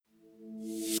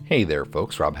Hey there,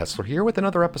 folks. Rob Hessler here with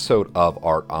another episode of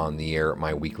Art on the Air,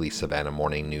 my weekly Savannah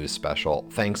Morning News special.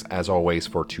 Thanks, as always,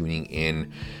 for tuning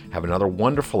in. Have another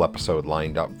wonderful episode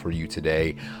lined up for you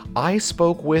today. I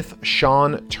spoke with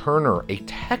Sean Turner, a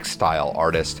textile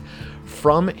artist,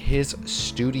 from his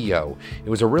studio. It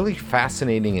was a really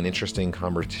fascinating and interesting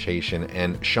conversation,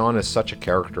 and Sean is such a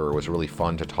character. It was really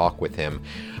fun to talk with him.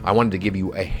 I wanted to give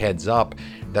you a heads up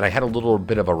that I had a little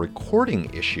bit of a recording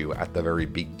issue at the very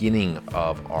beginning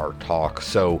of our talk,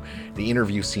 so the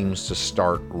interview seems to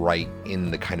start right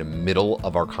in the kind of middle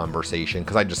of our conversation,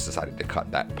 because I just decided to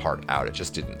cut that part out. It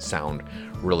just didn't sound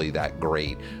really that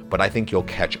great, but I think you'll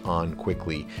catch on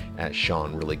quickly as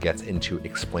Sean really gets into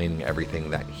explaining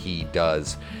everything that he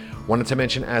does. Wanted to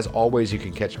mention, as always, you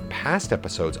can catch past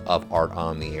episodes of Art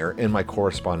on the Air in my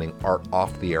corresponding Art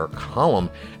Off the Air column,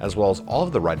 as well as all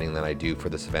of the writing that I do for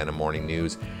the Savannah Morning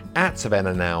News at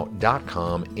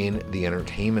savannahnow.com in the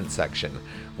entertainment section.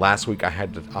 Last week I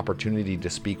had the opportunity to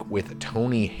speak with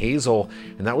Tony Hazel,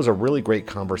 and that was a really great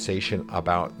conversation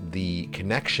about the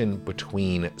connection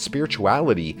between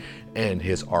spirituality and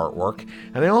his artwork.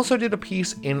 And I also did a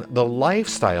piece in the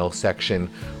lifestyle section,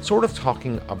 sort of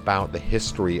talking about the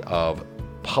history of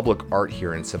public art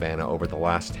here in Savannah over the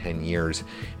last 10 years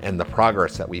and the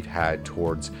progress that we've had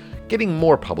towards getting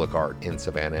more public art in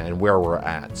Savannah and where we're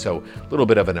at. So a little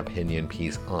bit of an opinion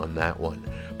piece on that one.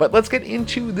 But let's get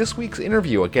into this week's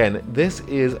interview. Again, this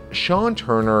is Sean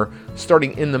Turner,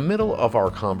 starting in the middle of our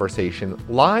conversation,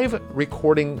 live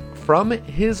recording from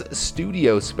his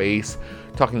studio space,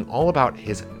 talking all about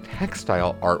his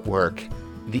textile artwork,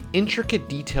 the intricate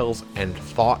details and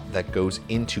thought that goes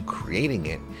into creating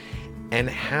it, and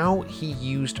how he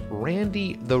used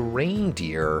Randy the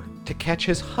reindeer to catch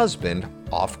his husband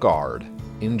off guard.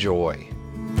 Enjoy.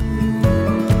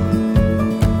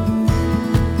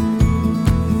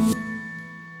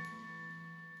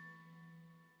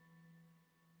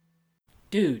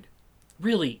 Dude,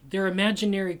 really, they're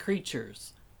imaginary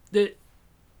creatures.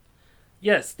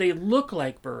 Yes, they look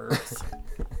like birds,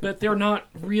 but they're not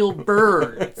real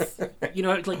birds. You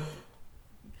know, like...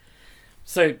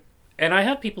 So, and I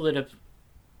have people that have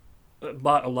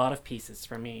bought a lot of pieces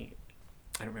from me.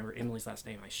 I don't remember Emily's last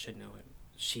name. I should know it.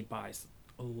 She buys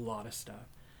a lot of stuff.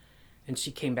 And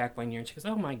she came back one year and she goes,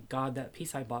 "Oh my God, that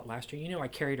piece I bought last year, you know, I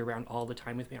carried it around all the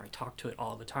time with me. I talked to it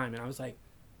all the time." And I was like,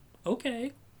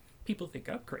 okay. People think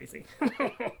I'm crazy.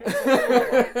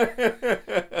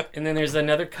 And then there's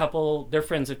another couple, they're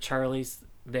friends of Charlie's.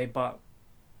 They bought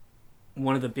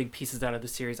one of the big pieces out of the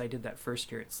series I did that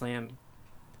first year at Slam.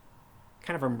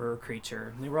 Kind of a mer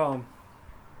creature. They were all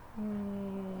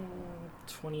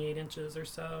 28 inches or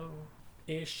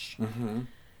so-ish. Mm-hmm.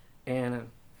 And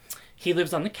he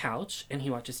lives on the couch, and he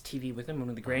watches TV with him.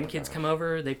 When the grandkids come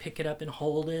over, they pick it up and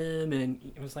hold him,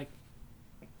 and it was like,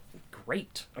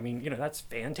 great. I mean, you know, that's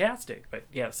fantastic. But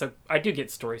yeah, so I do get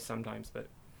stories sometimes, but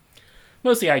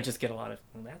mostly I just get a lot of,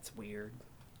 well, that's weird.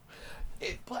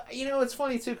 But, you know, it's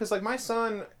funny, too, because, like, my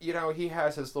son, you know, he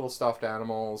has his little stuffed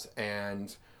animals,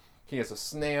 and he has a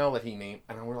snail that he named,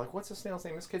 and we're like, what's the snail's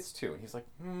name? This kid's 2. And he's like,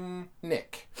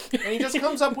 Nick. And he just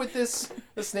comes up with this,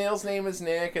 the snail's name is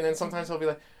Nick, and then sometimes he'll be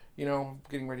like, you know,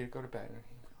 getting ready to go to bed, and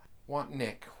he'll be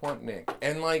like, want Nick.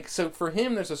 And, like, so for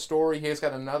him, there's a story. He's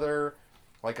got another,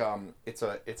 like, it's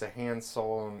a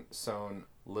hand-sewn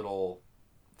little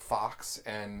fox,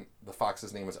 and the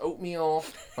fox's name was Oatmeal.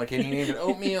 Like, and he named it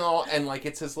Oatmeal, and, like,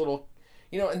 it's his little,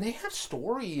 you know, and they have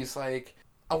stories, like,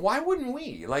 why wouldn't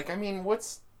we? Like, I mean,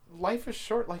 life is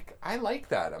short. Like, I like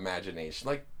that imagination.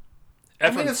 Like,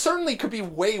 I mean, it certainly could be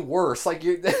way worse. Like,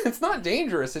 it's not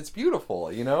dangerous. It's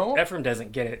beautiful, you know? Ephraim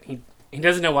doesn't get it. He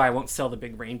doesn't know why I won't sell the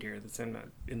big reindeer that's in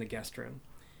the guest room.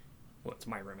 Well, it's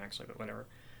my room, actually, but whatever.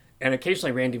 And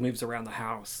occasionally Randy moves around the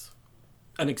house.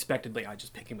 Unexpectedly, I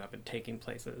just pick him up and take him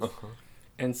places. Uh-huh.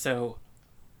 And so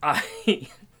I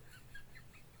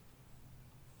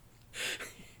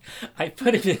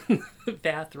put him in the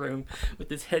bathroom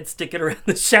with his head sticking around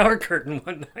the shower curtain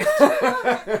one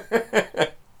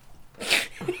night.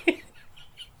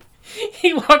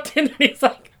 He walked in and he's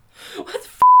like, "What the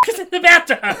f*** is in the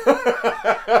bathtub?"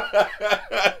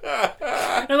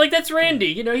 And I'm like, "That's Randy.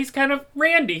 You know, he's kind of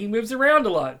Randy. He moves around a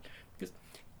lot." He goes,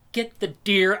 "Get the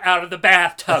deer out of the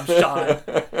bathtub, Sean."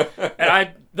 And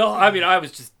I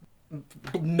was just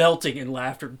melting in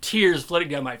laughter, tears flooding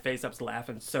down my face. I was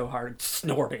laughing so hard,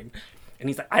 snorting. And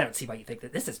he's like, "I don't see why you think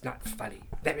that this is not funny."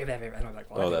 And I'm like,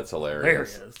 "Well, oh, that's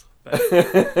hilarious."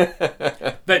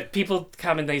 But people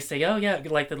come and they say, "Oh yeah,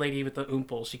 like the lady with the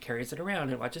oomple, she carries it around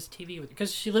and watches TV with it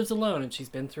because she lives alone and she's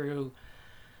been through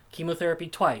chemotherapy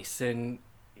twice, and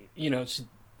you know,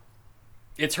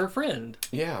 it's her friend.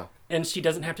 Yeah. And she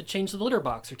doesn't have to change the litter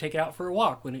box or take it out for a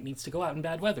walk when it needs to go out in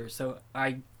bad weather. So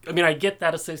I get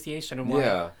that association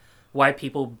and why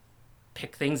people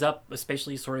pick things up,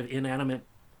 especially sort of inanimate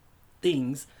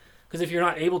things. Because if you're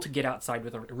not able to get outside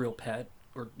with a real pet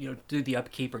or, do the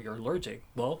upkeep, or you're allergic,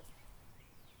 well,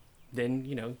 then,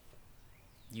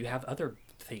 you have other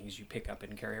things you pick up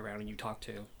and carry around and you talk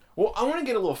to. Well, I want to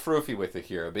get a little froofy with it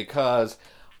here because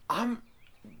I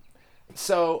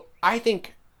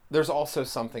think there's also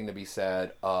something to be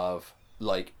said of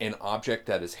like an object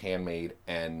that is handmade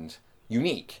and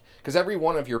unique, because every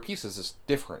one of your pieces is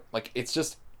different. Like, it's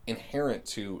just inherent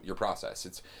to your process.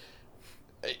 It's,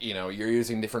 you're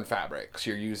using different fabrics.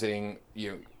 You're using,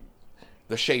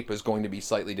 the shape is going to be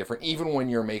slightly different. Even when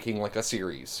you're making like a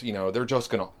series, they're just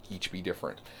going to each be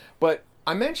different. But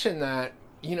I mentioned that,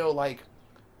 like,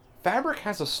 fabric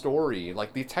has a story.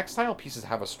 Like, the textile pieces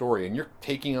have a story, and you're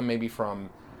taking them maybe from,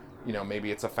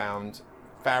 maybe it's a found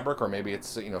fabric, or maybe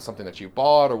it's, something that you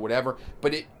bought or whatever,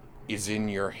 but it is in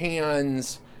your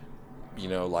hands,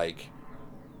 like,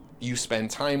 you spend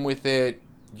time with it,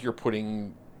 you're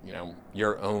putting,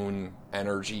 your own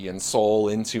energy and soul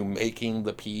into making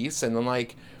the piece, and then,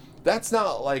 like, that's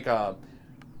not like a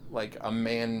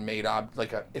man-made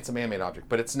it's a man-made object,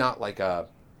 but it's not like a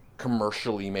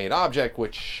commercially made object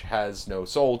which has no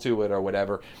soul to it or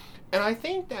whatever. And I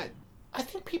think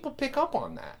people pick up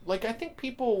on that. Like, I think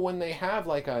people, when they have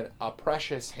like a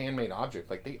precious handmade object,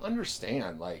 like, they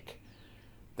understand like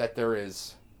that there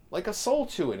is like a soul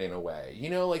to it in a way.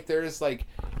 Like, there's like,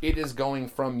 it is going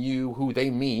from you, who they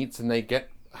meet and they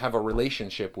have a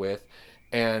relationship with,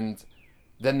 and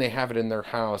then they have it in their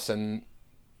house. And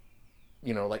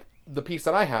like the piece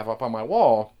that I have up on my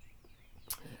wall,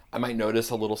 I might notice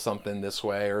a little something this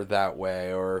way or that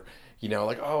way, or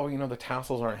like, the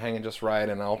tassels aren't hanging just right,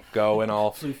 and I'll go and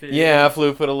I'll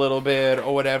floof it a little bit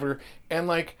or whatever. And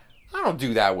like, I don't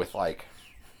do that with like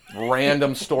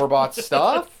random store-bought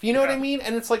stuff, what I mean?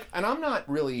 And it's like, and I'm not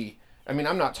really, I'm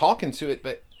not talking to it,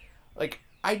 but like,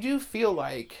 I do feel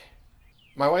like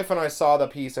my wife and I saw the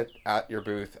piece at your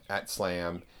booth at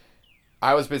Slam.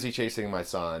 I was busy chasing my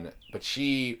son, but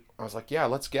I was like, yeah,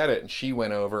 let's get it. And she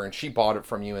went over and she bought it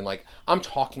from you, and like, I'm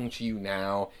talking to you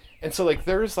now. And so like,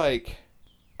 there's like,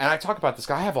 and I talk about this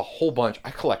guy, I have a whole bunch,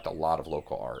 I collect a lot of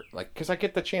local art, like, because I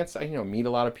get the chance to, meet a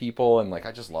lot of people, and like,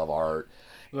 I just love art.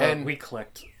 Well, and we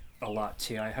collect a lot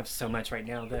too. I have so much right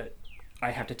now that I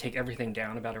have to take everything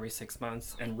down about every 6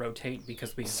 months and rotate,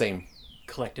 because we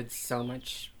collected so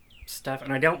much stuff.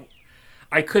 And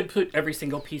I could put every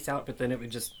single piece out, but then it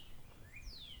would just,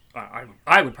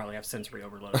 I would probably have sensory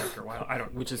overload after a while.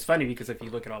 Which is funny, because if you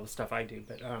look at all the stuff I do,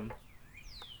 but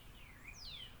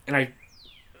and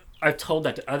I've told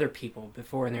that to other people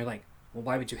before, and they're like, well,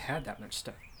 why would you have that much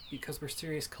stuff? Because we're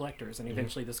serious collectors, and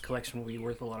eventually this collection will be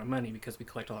worth a lot of money, because we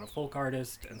collect a lot of folk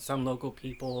artists and some local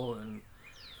people, and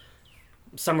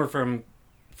some are from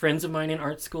friends of mine in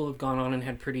art school who've gone on and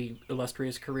had pretty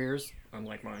illustrious careers,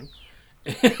 unlike mine.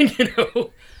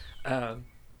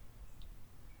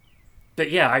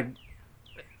 But yeah,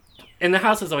 and the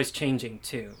house is always changing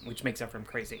too, which makes Ephraim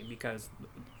crazy, because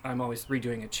I'm always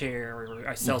redoing a chair, or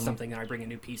I sell something and I bring a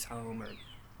new piece home, or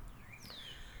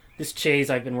this chaise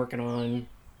I've been working on.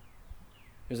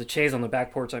 There's a chaise on the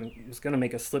back porch I was going to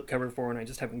make a slip cover for, and I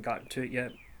just haven't gotten to it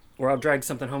yet. Or I'll drag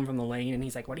something home from the lane, and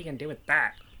he's like, what are you going to do with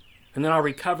that? And then I'll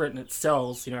recover it, and it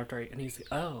sells, after and he's like,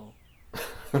 oh.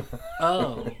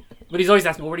 But he's always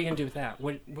asking, well, what are you going to do with that?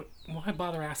 Why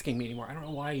bother asking me anymore? I don't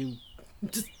know why you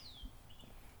just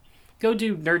go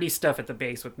do nerdy stuff at the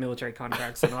base with military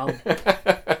contracts, and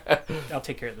I'll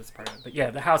take care of this part of it. But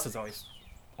yeah, the house is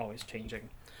always changing.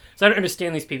 So I don't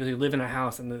understand these people who live in a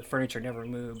house and the furniture never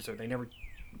moves, or they never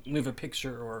move a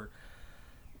picture, or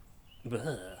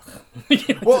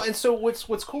well, and so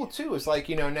what's cool too is like,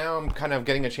 now I'm kind of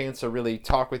getting a chance to really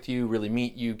talk with you, really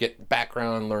meet you, get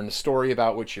background, learn the story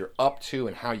about what you're up to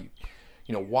and how you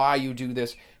why you do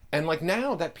this. And like,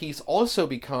 now that piece also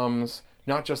becomes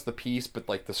not just the piece, but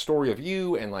like the story of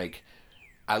you, and like,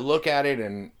 I look at it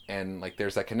and like,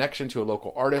 there's that connection to a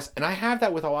local artist. And I have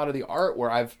that with a lot of the art,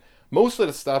 where most of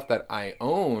the stuff that I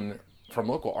own from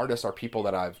local artists are people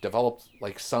that I've developed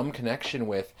like some connection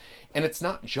with. And it's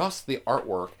not just the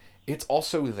artwork, it's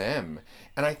also them.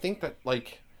 And I think that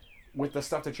like, with the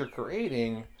stuff that you're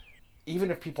creating,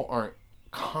 even if people aren't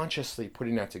consciously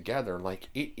putting that together, like,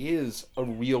 it is a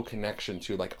real connection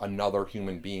to like another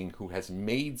human being who has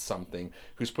made something,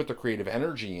 who's put the creative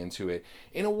energy into it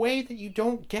in a way that you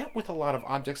don't get with a lot of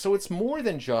objects. So it's more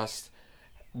than just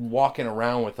walking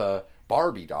around with a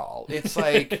Barbie doll. It's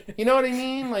like, you know what I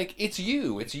mean? Like, it's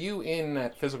you in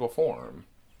that physical form.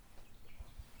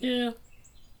 Yeah.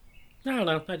 I don't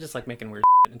know. I just like making weird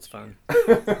shit. It's fun.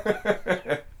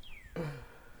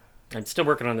 I'm still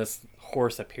working on this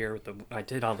horse up here with I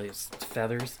did all these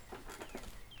feathers.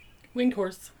 Winged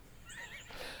horse.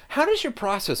 How does your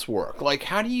process work? Like,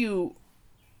 how do you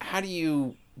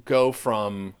go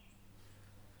from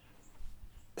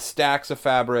stacks of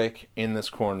fabric in this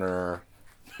corner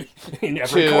In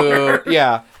every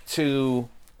corner. to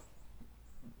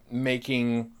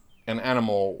making an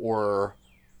animal or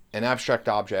an abstract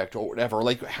object or whatever?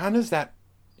 Like, how does that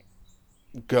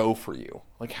go for you?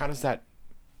 Like, how does that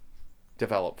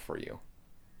develop for you?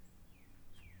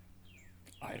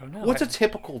 I don't know. What's a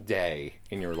typical day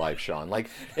in your life, Sean? Like,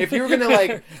 if you're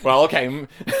gonna well, okay,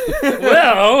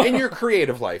 Well, in your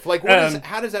creative life, like,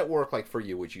 how does that work? Like for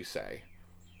you, would you say?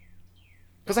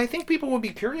 Because I think people would be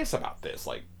curious about this.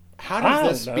 Like, how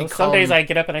does this become? Some days I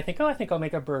get up and I think, I think I'll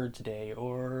make a bird today,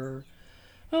 or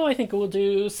I think we'll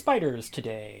do spiders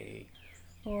today,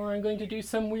 or I'm going to do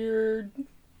some weird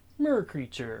mer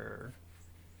creature.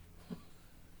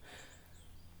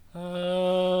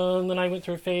 Then I went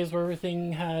through a phase where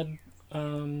everything had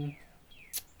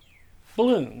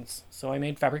balloons, so I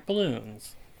made fabric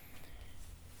balloons.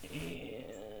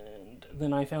 And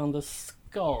then I found the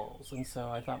skulls, and so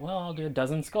I thought, well, I'll do a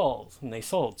dozen skulls, and they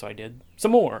sold, so I did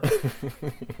some more.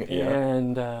 Yeah.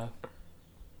 And I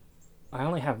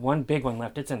only have one big one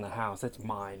left. It's in the house. It's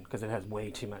mine because it has way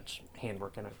too much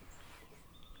handwork in it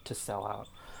to sell out.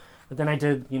 But then I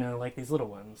did, like these little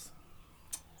ones.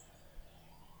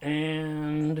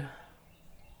 And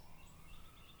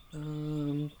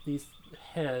these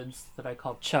heads that I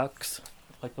call chucks,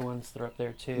 like the ones that are up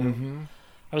there too. Mm-hmm.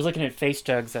 I was looking at face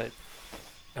jugs at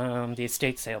the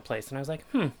estate sale place, and I was like,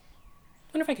 wonder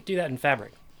if I could do that in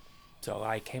fabric. So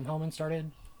I came home and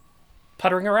started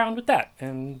puttering around with that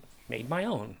and made my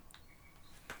own.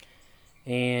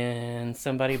 And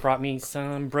somebody brought me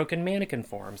some broken mannequin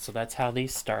forms, so that's how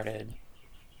these started.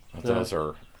 Those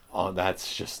are... Oh,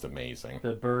 that's just amazing.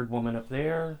 The bird woman up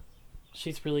there,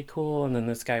 she's really cool. And then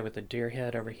this guy with the deer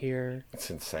head over here. It's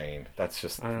insane. That's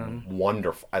just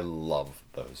wonderful. I love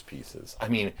those pieces. I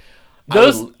mean...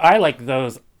 I like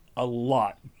those a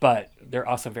lot, but they're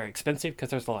also very expensive because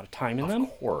there's a lot of time in them.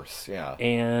 Of course, yeah.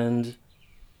 And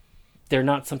they're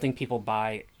not something people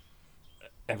buy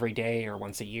every day or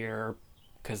once a year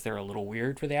because they're a little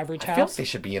weird for the average house. I feel like they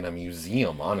should be in a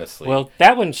museum, honestly. Well,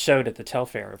 that one showed at the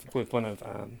Telfair with one of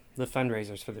the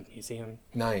fundraisers for the museum.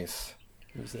 Nice.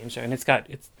 Museum show. And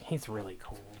he's really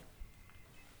cool.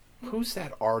 Who's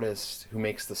that artist who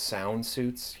makes the sound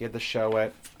suits? He had the show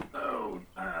at...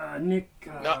 Nick...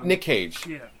 Nick Cage.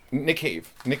 Yeah. Nick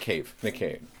Cave.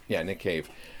 Yeah, Nick Cave.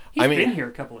 He's been here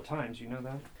a couple of times, you know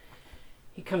that?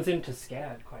 He comes into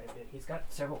SCAD quite a bit. He's got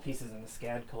several pieces in the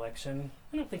SCAD collection.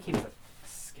 I don't think he was a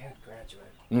SCAD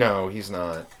graduate. No, he's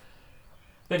not.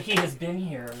 But he has been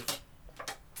here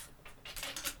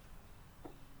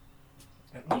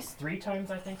at least 3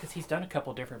 times, I think, because he's done a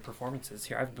couple different performances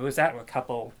here. I was at a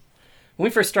couple... When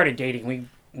we first started dating, we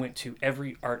went to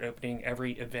every art opening,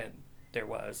 every event there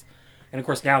was. And of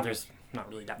course now there's not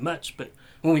really that much, but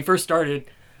when we first started,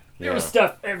 there was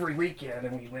stuff every weekend,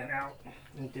 and we went out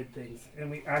and did things.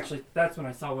 And that's when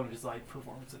I saw one of his live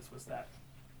performances, was that.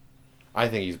 I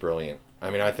think he's brilliant. I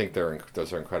mean, I think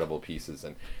those are incredible pieces.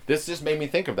 And this just made me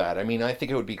think of that. I mean, I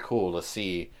think it would be cool to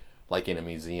see, like in a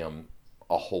museum,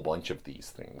 a whole bunch of these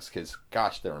things. Because,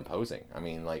 gosh, they're imposing. I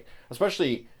mean, like,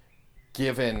 especially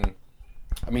given...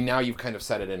 I mean, now you've kind of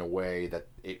said it in a way that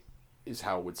it is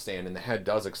how it would stand. And the head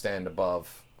does extend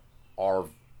above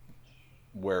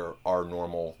where our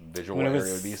normal visual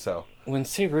area would be. So when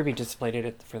Sue Ruby displayed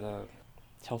it for the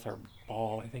Telfair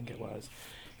Ball, I think it was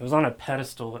on a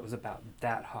pedestal that was about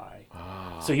that high.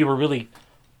 So you were really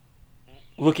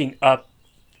looking up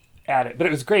at it. But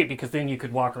it was great because then you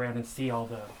could walk around and see all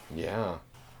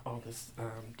this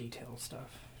detail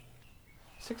stuff.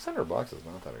 $600 is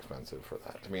not that expensive for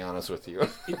that, to be honest with you.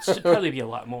 It should probably be a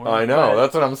lot more. I know,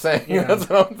 that's what I'm saying. Yeah. That's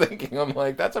what I'm thinking. I'm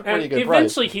like, that's a pretty good price.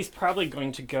 Eventually, he's probably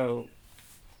going to go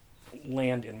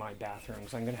land in my bathroom,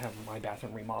 because I'm going to have my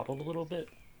bathroom remodeled a little bit.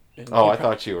 I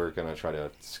thought you were going to try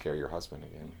to scare your husband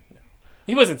again. No.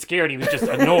 He wasn't scared, he was just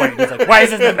annoyed. He's like, why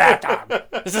is this in the bathtub?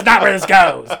 This is not where this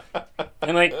goes.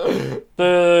 I'm like,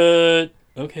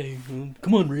 okay,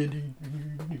 come on, Randy.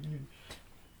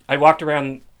 I walked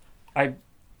around, I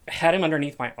had him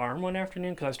underneath my arm one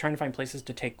afternoon because I was trying to find places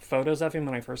to take photos of him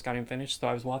when I first got him finished. So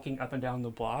I was walking up and down the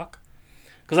block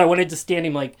because I wanted to stand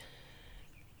him like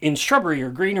in shrubbery or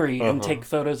greenery and take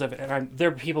photos of it. And there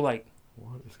were people like,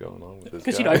 what is going on with this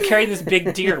Because, guy? I'm carrying this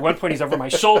big deer. At one point he's over my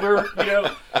shoulder,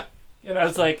 And I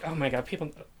was like, oh my God,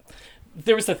 people...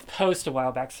 There was a post a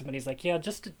while back. Somebody's like, yeah,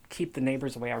 just to keep the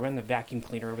neighbors away, I run the vacuum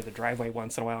cleaner over the driveway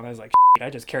once in a while. And I was like, I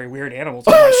just carry weird animals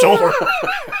on my shoulder.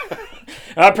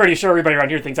 I'm pretty sure everybody around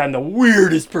here thinks I'm the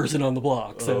weirdest person on the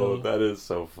block. So Oh, that is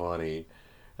so funny.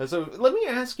 And so let me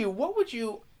ask you,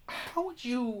 how would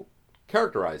you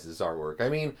characterize this artwork? I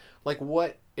mean, like,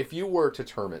 what, if you were to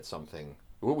term it something,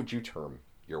 what would you term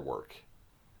your work?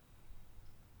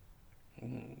 I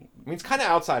mean, it's kind of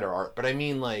outsider art, but I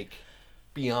mean, like,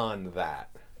 beyond that.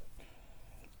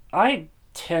 I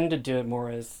tend to do it more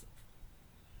as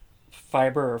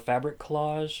fiber or fabric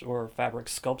collage or fabric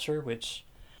sculpture, which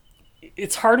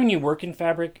it's hard when you work in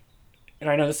fabric. And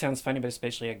I know this sounds funny, but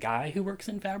especially a guy who works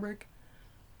in fabric,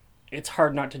 it's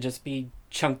hard not to just be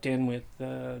chunked in with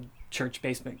the church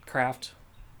basement craft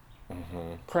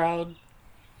crowd.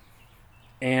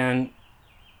 And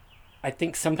I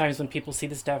think sometimes when people see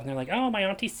this stuff and they're like, oh, my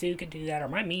Auntie Sue could do that, or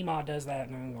my Meemaw does that,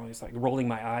 and I'm always like rolling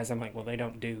my eyes. I'm like, well, they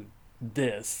don't do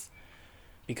this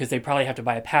because they probably have to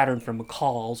buy a pattern from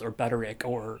McCall's or Butterick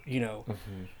or,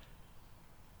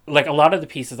 like a lot of the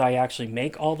pieces I actually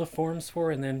make all the forms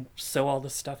for and then sew all the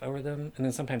stuff over them. And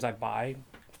then sometimes I buy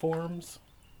forms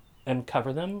and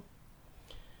cover them.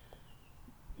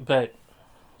 But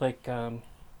like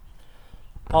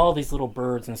all these little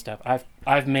birds and stuff,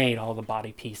 I've made all the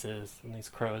body pieces and these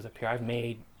crows up here. I've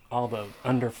made all the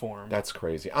underform. That's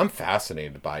crazy. I'm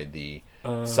fascinated by the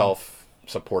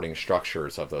self-supporting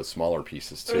structures of those smaller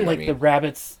pieces too. Like the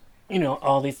rabbits,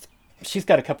 all these. She's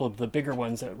got a couple of the bigger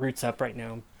ones that roots up right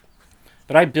now.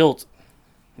 But I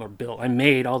I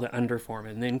made all the underform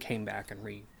and then came back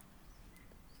and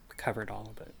recovered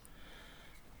all of it.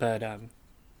 But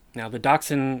now the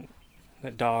dachshund,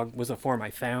 that dog, was a form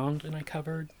I found and I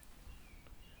covered.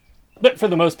 But for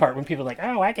the most part, when people are like,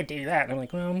 oh, I could do that, and I'm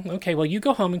like, well, okay, well, you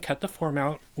go home and cut the form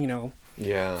out,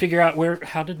 Yeah. figure out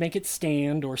how to make it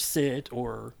stand or sit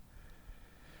or...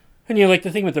 And like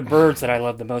the thing with the birds that I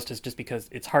love the most is just because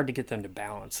it's hard to get them to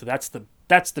balance. So that's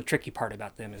the tricky part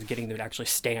about them, is getting them to actually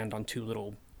stand on two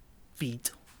little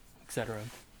feet, etc.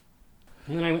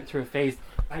 And then I went through a phase.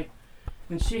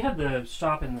 When she had the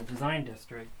shop in the design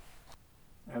district,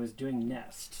 I was doing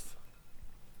nests.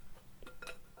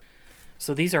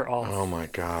 So these are all Oh my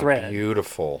God. thread.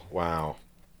 Beautiful. Wow.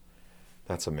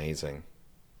 That's amazing.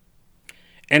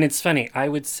 And it's funny, I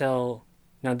would sell...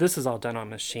 Now this is all done on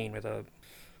machine with a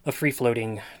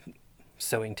free-floating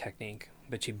sewing technique,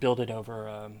 but you build it over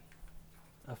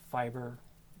a fiber.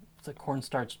 It's a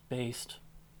cornstarch-based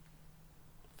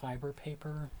fiber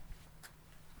paper.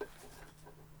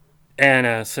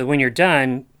 And so when you're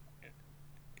done,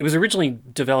 it was originally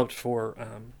developed for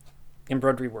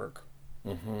embroidery work,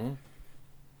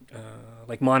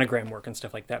 like monogram work and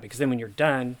stuff like that, because then when you're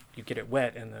done, you get it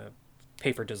wet and the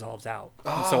paper dissolves out.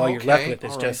 And so all you're left with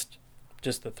is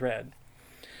just the thread.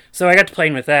 So I got to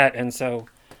playing with that, and so...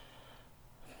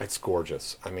 It's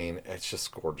gorgeous. I mean, it's just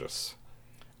gorgeous.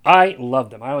 I love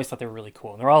them. I always thought they were really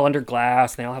cool. And they're all under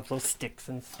glass, and they all have little sticks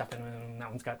and stuff in them, and that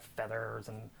one's got feathers,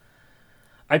 and...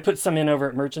 I put some in over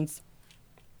at Merchants.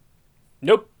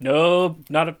 Nope, no,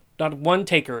 not one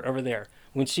taker over there.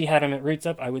 When she had them at Roots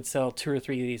Up, I would sell 2 or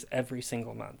 3 of these every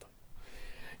single month.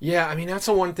 Yeah, I mean, that's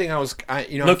the one thing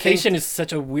Location is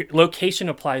such a weird... Location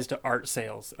applies to art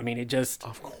sales. I mean, it just...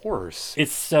 Of course.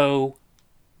 It's so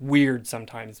weird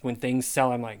sometimes. When things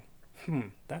sell, I'm like,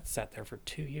 that sat there for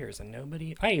 2 years and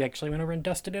nobody... I actually went over and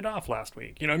dusted it off last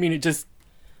week. I mean, it just...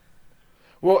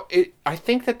 Well, I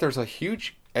think that there's a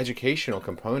huge educational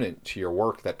component to your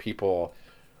work that people...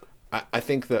 I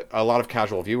think that a lot of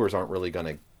casual viewers aren't really going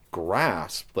to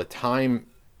grasp the time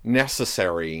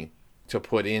necessary to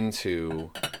put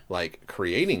into, like,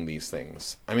 creating these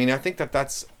things. I mean, I think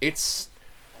that it's...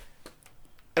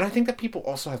 And I think that people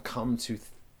also have come to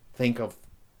think of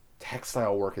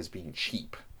textile work as being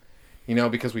cheap.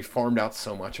 Because we farmed out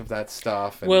so much of that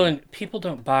stuff. And people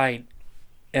don't buy...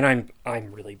 And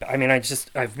I'm really... I mean,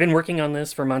 I've been working on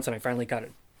this for months, and I finally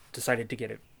decided to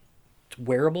get it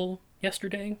wearable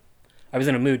yesterday. I was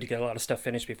in a mood to get a lot of stuff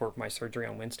finished before my surgery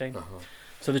on Wednesday.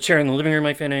 So the chair in the living room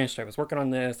I finished. I was working on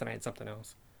this, and I had something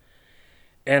else.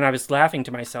 And I was laughing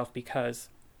to myself because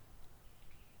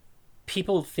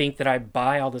people think that I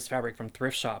buy all this fabric from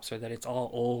thrift shops or that it's all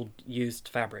old, used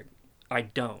fabric. I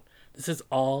don't. This is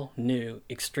all new,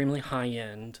 extremely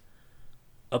high-end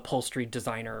upholstery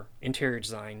designer, interior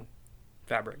design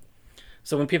fabric.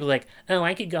 So when people are like, oh,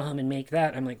 I could go home and make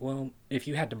that, I'm like, well, if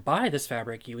you had to buy this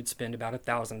fabric, you would spend about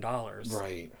 $1,000.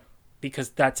 Right. Because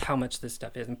that's how much this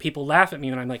stuff is. And people laugh at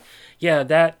me when I'm like, yeah,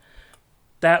 that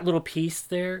little piece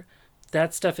there,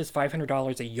 that stuff is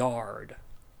 $500 a yard.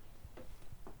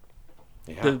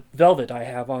 Yeah. The velvet I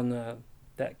have on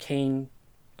that cane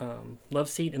love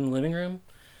seat in the living room,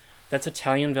 that's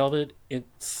Italian velvet.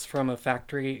 It's from a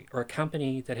factory or a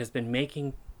company that has been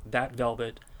making that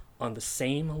velvet on the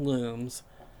same looms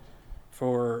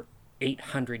for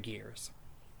 800 years.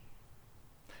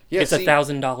 Yeah, it's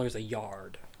 $1,000 a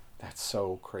yard. That's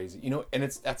so crazy. You know, and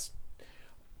that's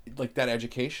like that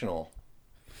educational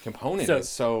component is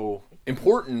so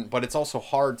important, but it's also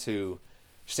hard to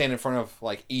stand in front of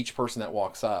like each person that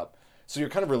walks up. So you're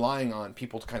kind of relying on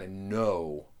people to kind of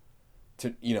know,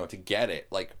 to get it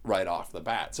like right off the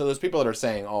bat. So those people that are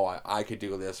saying, "Oh, I could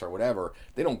do this" or whatever,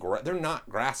 they're not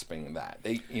grasping that.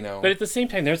 But at the same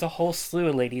time, there's a whole slew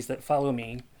of ladies that follow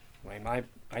me.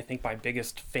 I think my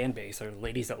biggest fan base are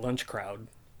ladies at lunch crowd,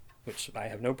 which I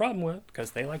have no problem with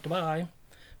because they like to buy.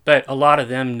 But a lot of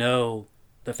them know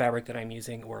the fabric that I'm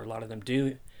using, or a lot of them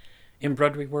do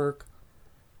embroidery work.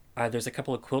 There's a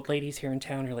couple of quilt ladies here in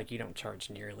town who are like, "You don't charge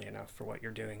nearly enough for what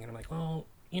you're doing." And I'm like, well,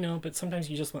 but sometimes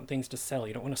you just want things to sell.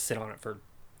 You don't want to sit on it for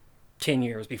 10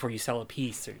 years before you sell a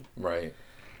piece. Right.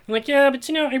 I'm like, yeah, but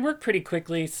I work pretty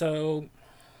quickly, so...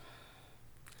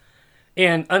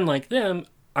 And unlike them,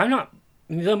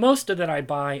 the most of that I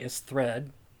buy is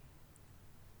thread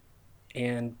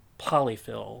and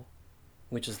polyfill,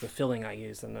 which is the filling I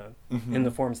use in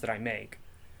the forms that I make.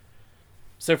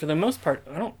 So for the most part,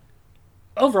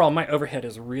 overall my overhead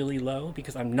is really low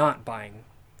because I'm not buying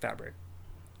fabric.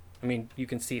 I mean, you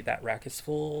can see that rack is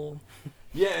full.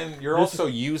 Yeah, and you're also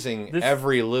using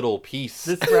every little piece.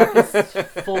 This rack is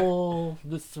full.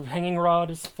 This hanging rod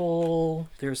is full.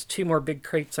 There's 2 more big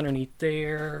crates underneath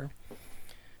there.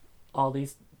 All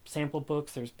these sample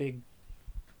books, there's big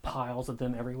piles of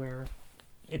them everywhere.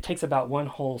 It takes about 1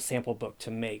 whole sample book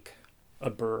to make a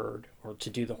bird or to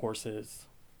do the horses.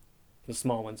 The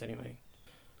small ones, anyway.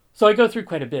 So I go through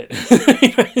quite a bit.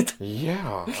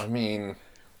 Yeah, I mean...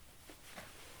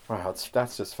 Wow,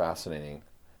 that's just fascinating.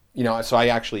 So I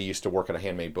actually used to work at a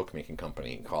handmade bookmaking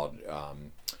company called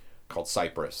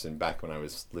Cypress, and back when I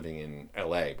was living in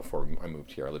LA, before I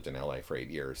moved here, I lived in LA for 8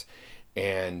 years,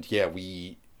 and yeah,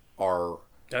 we are.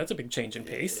 That's a big change in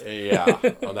pace. Yeah,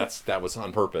 well, that was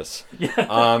on purpose.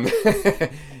 Yeah.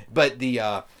 But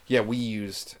we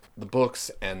used the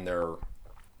books and their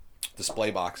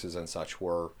display boxes and such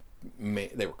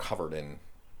they were covered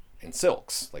in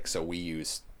silks, like so we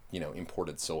used.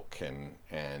 Imported silk and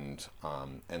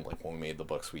like when we made the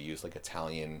books, we used like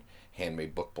Italian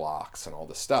handmade book blocks and all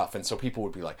this stuff. And so people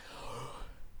would be like, oh,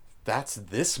 that's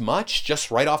this much just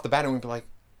right off the bat. And we'd be like,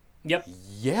 yep.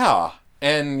 Yeah.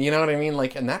 And you know what I mean?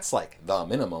 Like, and that's like the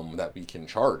minimum that we can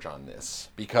charge on this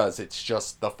because it's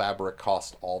just the fabric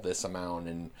cost all this amount.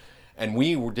 And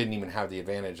we didn't even have the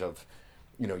advantage of,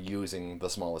 using the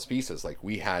smallest pieces. Like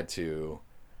we had to,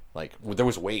 like, there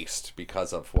was waste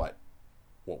because of what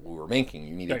we were making.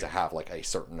 You needed to have like a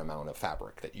certain amount of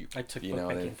fabric that I took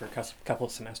bookmaking for a couple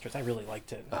of semesters. I really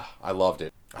liked it. I loved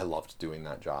it. I loved doing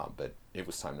that job, but it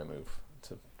was time to move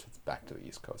back to the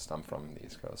East Coast. I'm from the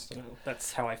East Coast.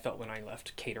 That's how I felt when I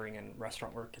left catering and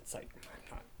restaurant work. It's like,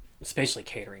 especially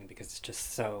catering, because it's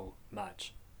just so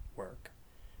much work,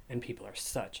 and people are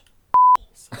such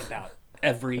about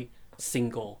every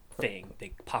single thing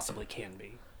they possibly can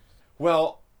be.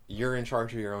 Well, you're in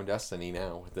charge of your own destiny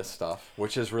now with this stuff,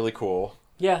 which is really cool.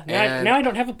 Yeah, now I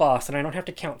don't have a boss, and I don't have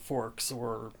to count forks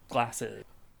or glasses.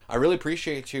 I really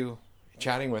appreciate you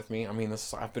chatting with me. I mean,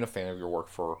 I've been a fan of your work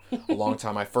for a long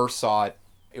time. I first saw it.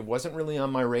 It wasn't really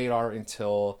on my radar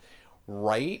until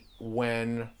right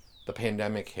when the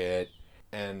pandemic hit,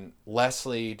 and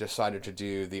Leslie decided to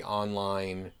do the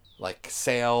online like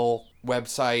sale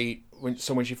website. When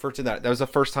she first did that was the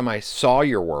first time I saw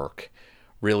your work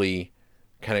really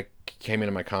kind of came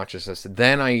into my consciousness.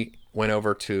 Then I went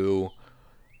over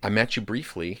I met you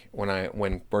briefly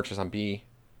when Merchants on Bee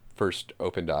first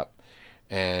opened up,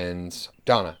 and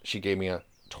Donna, she gave me a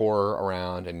tour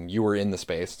around, and you were in the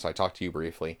space, so I talked to you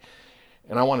briefly,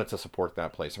 and I wanted to support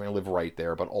that place. I mean, I live right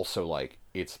there, but also like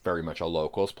it's very much a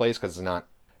locals place because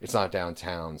it's not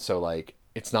downtown, so like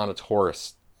it's not a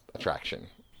tourist attraction.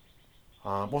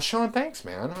 Well, Sean, thanks,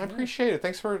 man. I appreciate it.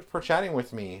 Thanks for chatting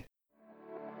with me.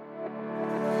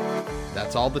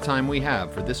 That's all the time we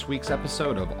have for this week's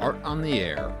episode of Art on the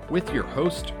Air with your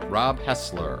host, Rob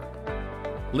Hessler.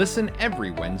 Listen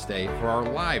every Wednesday for our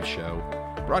live show,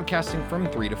 broadcasting from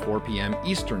 3 to 4 p.m.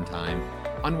 Eastern Time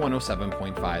on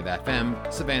 107.5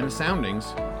 FM, Savannah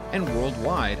Soundings, and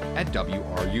worldwide at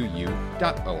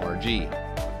WRUU.org.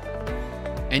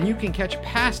 And you can catch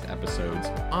past episodes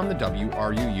on the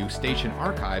WRUU station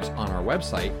archives on our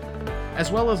website, as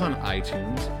well as on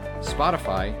iTunes,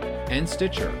 Spotify, and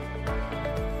Stitcher.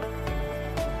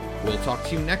 We'll talk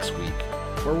to you next week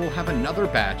where we'll have another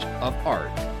batch of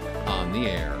Art on the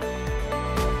Air.